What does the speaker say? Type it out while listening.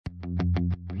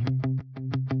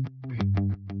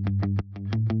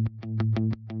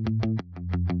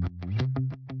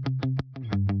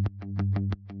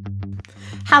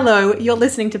Hello, you're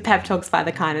listening to Pep Talks by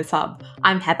the Kindness Hub.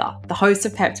 I'm Heather, the host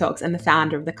of Pep Talks and the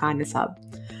founder of the Kindness Hub.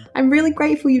 I'm really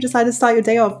grateful you decided to start your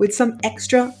day off with some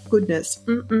extra goodness.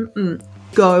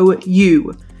 Go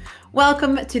you.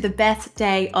 Welcome to the best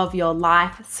day of your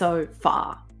life so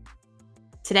far.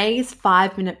 Today's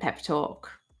 5-minute pep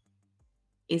talk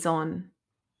is on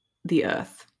the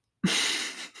earth.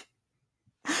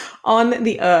 On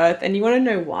the earth. And you want to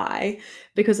know why?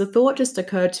 Because a thought just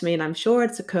occurred to me, and I'm sure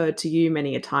it's occurred to you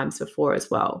many a times before as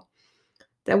well,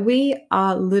 that we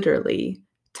are literally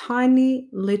tiny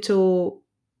little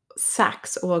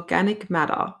sacks of organic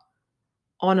matter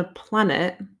on a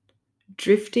planet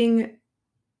drifting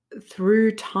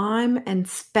through time and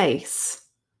space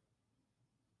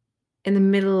in the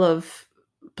middle of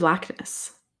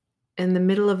blackness, in the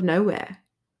middle of nowhere.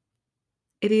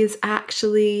 It is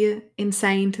actually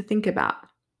insane to think about.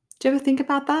 Do you ever think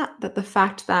about that? That the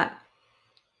fact that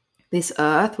this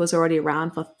earth was already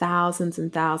around for thousands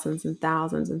and thousands and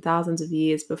thousands and thousands of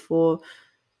years before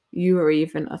you were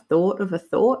even a thought of a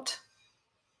thought,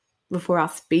 before our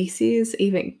species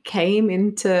even came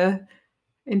into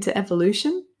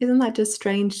evolution? Isn't that just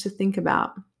strange to think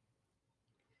about?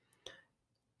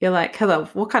 You're like, hello,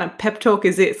 what kind of pep talk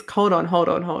is this? Hold on.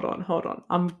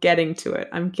 I'm getting to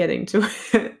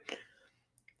it.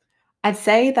 I'd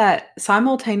say that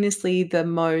simultaneously the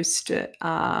most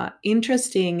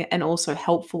interesting and also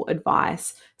helpful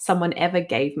advice someone ever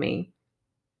gave me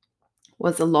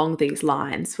was along these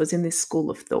lines, was in this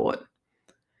school of thought.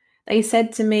 They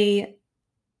said to me,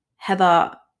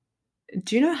 Heather,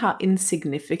 do you know how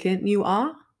insignificant you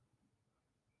are?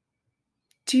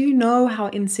 Do you know how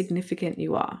insignificant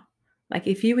you are? Like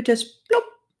if you were just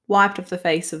wiped off the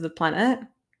face of the planet,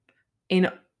 in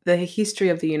the history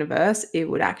of the universe, it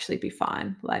would actually be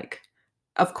fine. Like,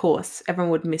 of course,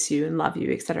 everyone would miss you and love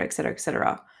you, etc., etc.,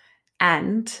 etc.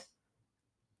 And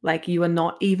like you are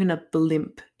not even a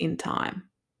blimp in time.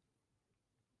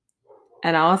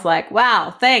 And I was like,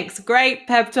 wow, thanks. Great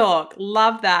pep talk.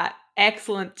 Love that.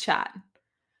 Excellent chat.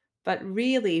 But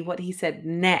really what he said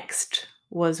next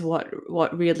was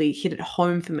what really hit it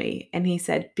home for me. And he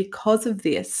said, because of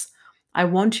this, I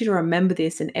want you to remember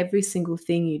this in every single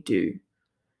thing you do.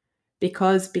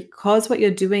 Because what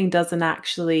you're doing doesn't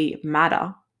actually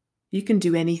matter. You can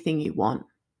do anything you want.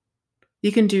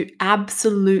 You can do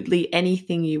absolutely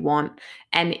anything you want,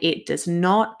 and it does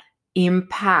not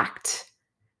impact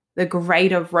the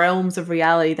greater realms of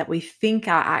reality that we think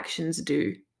our actions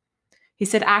do. He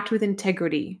said, act with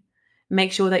integrity.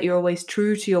 Make sure that you're always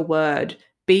true to your word.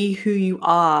 Be who you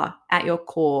are at your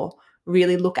core.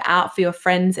 Really look out for your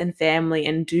friends and family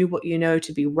and do what you know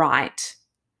to be right.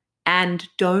 And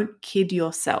don't kid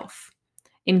yourself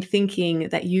in thinking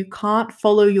that you can't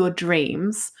follow your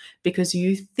dreams because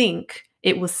you think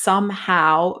it will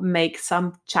somehow make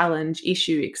some challenge,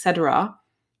 issue, etc.,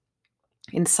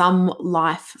 in some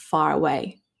life far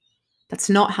away. That's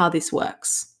not how this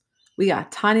works. We are a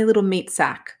tiny little meat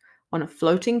sack on a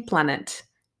floating planet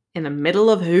in the middle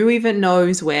of who even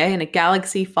knows where, in a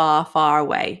galaxy far, far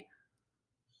away.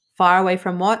 Far away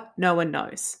from what? No one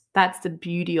knows. That's the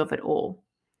beauty of it all.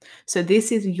 So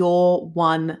this is your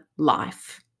one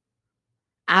life.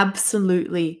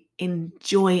 Absolutely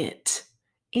enjoy it.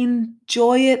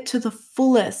 Enjoy it to the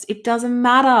fullest. It doesn't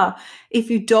matter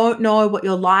if you don't know what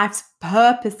your life's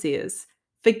purpose is.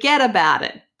 Forget about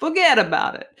it.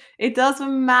 It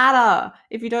doesn't matter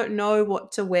if you don't know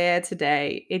what to wear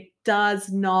today. It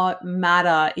does not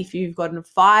matter if you've gotten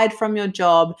fired from your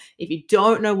job, if you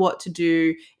don't know what to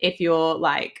do, if you're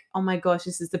like, oh my gosh,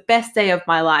 this is the best day of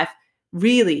my life.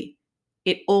 Really,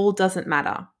 it all doesn't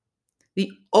matter.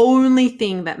 The only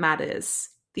thing that matters,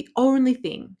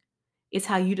 is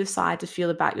how you decide to feel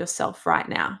about yourself right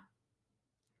now.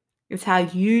 It's how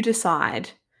you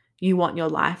decide you want your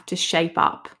life to shape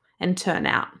up and turn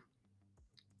out.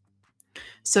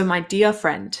 So my dear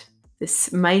friend,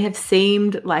 this may have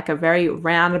seemed like a very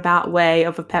roundabout way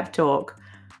of a pep talk,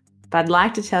 but I'd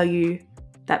like to tell you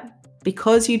that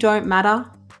because you don't matter,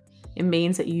 it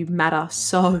means that you matter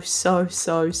so, so,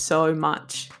 so, so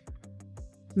much.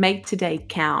 Make today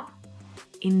count.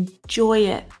 Enjoy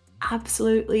it.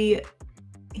 Absolutely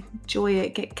enjoy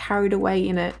it. Get carried away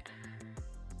in it.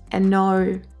 And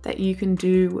know that you can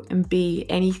do and be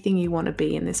anything you want to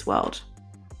be in this world.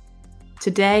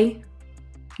 Today,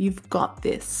 you've got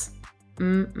this.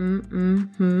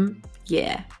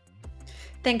 Yeah.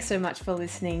 Thanks so much for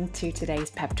listening to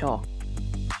today's pep talk.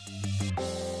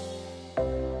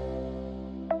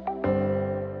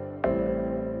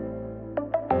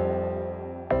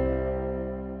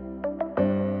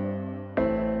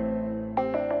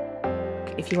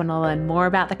 if you want to learn more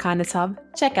about The Kindness Hub,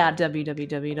 check out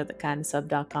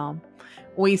www.thekindnesshub.com.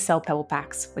 We sell Pebble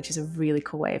Packs, which is a really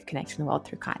cool way of connecting the world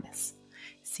through kindness.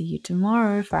 See you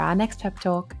tomorrow for our next pep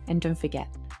talk. And don't forget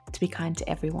to be kind to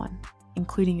everyone,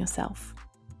 including yourself.